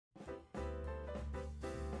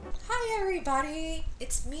Hi everybody,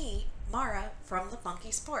 it's me, Mara from the Funky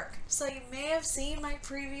Spork. So you may have seen my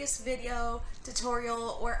previous video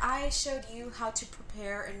tutorial where I showed you how to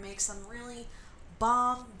prepare and make some really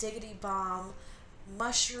bomb diggity bomb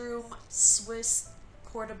mushroom Swiss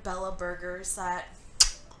portobello burgers that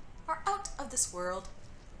are out of this world.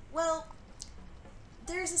 Well,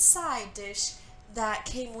 there's a side dish that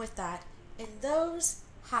came with that, and those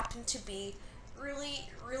happen to be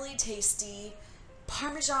really tasty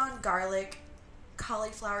Parmesan garlic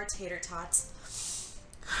cauliflower tater tots.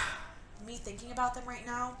 Me thinking about them right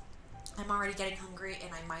now, I'm already getting hungry and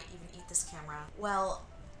I might even eat this camera. Well,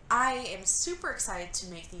 I am super excited to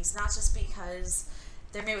make these, not just because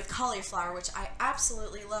they're made with cauliflower, which I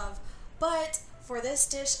absolutely love, but for this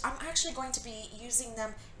dish, I'm actually going to be using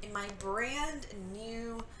them in my brand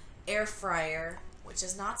new air fryer, which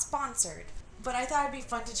is not sponsored, but I thought it'd be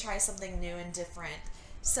fun to try something new and different.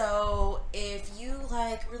 So if you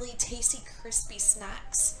like really tasty, crispy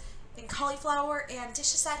snacks and cauliflower and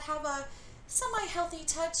dishes that have a semi-healthy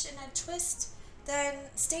touch and a twist, then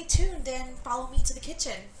stay tuned and follow me to the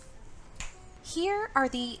kitchen. Here are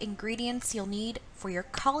the ingredients you'll need for your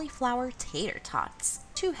cauliflower tater tots.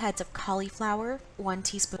 2 heads of cauliflower, 1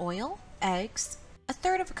 teaspoon oil, eggs,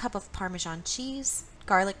 1/3 cup of Parmesan cheese,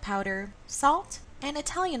 garlic powder, salt, and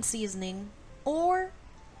Italian seasoning or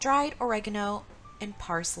dried oregano and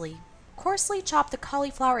parsley. Coarsely chop the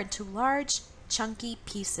cauliflower into large, chunky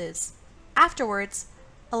pieces. Afterwards,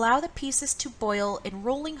 allow the pieces to boil in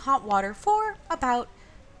rolling hot water for about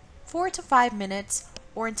 4 to 5 minutes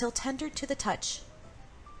or until tender to the touch.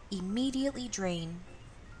 Immediately drain.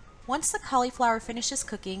 Once the cauliflower finishes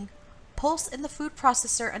cooking, pulse in the food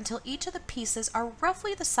processor until each of the pieces are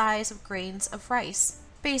roughly the size of grains of rice,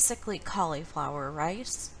 basically cauliflower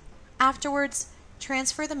rice. Afterwards,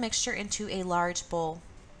 transfer the mixture into a large bowl.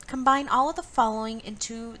 Combine all of the following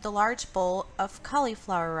into the large bowl of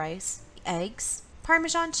cauliflower rice: eggs,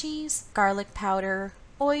 Parmesan cheese, garlic powder,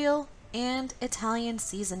 oil, and Italian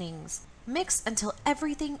seasonings. Mix until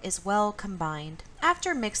everything is well combined.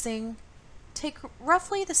 After mixing, take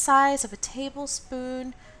roughly the size of a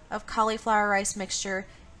tablespoon of cauliflower rice mixture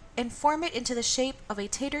and form it into the shape of a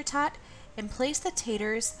tater tot and place the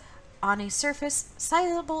taters on a surface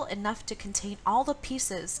sizable enough to contain all the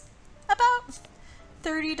pieces, about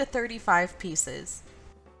 30 to 35 pieces.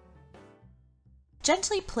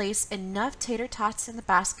 Gently place enough tater tots in the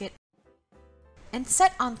basket and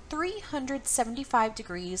set on 375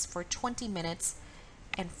 degrees for 20 minutes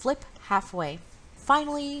and flip halfway.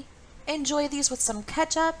 Finally, enjoy these with some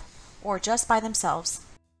ketchup or just by themselves.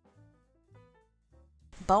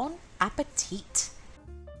 Bon appetit!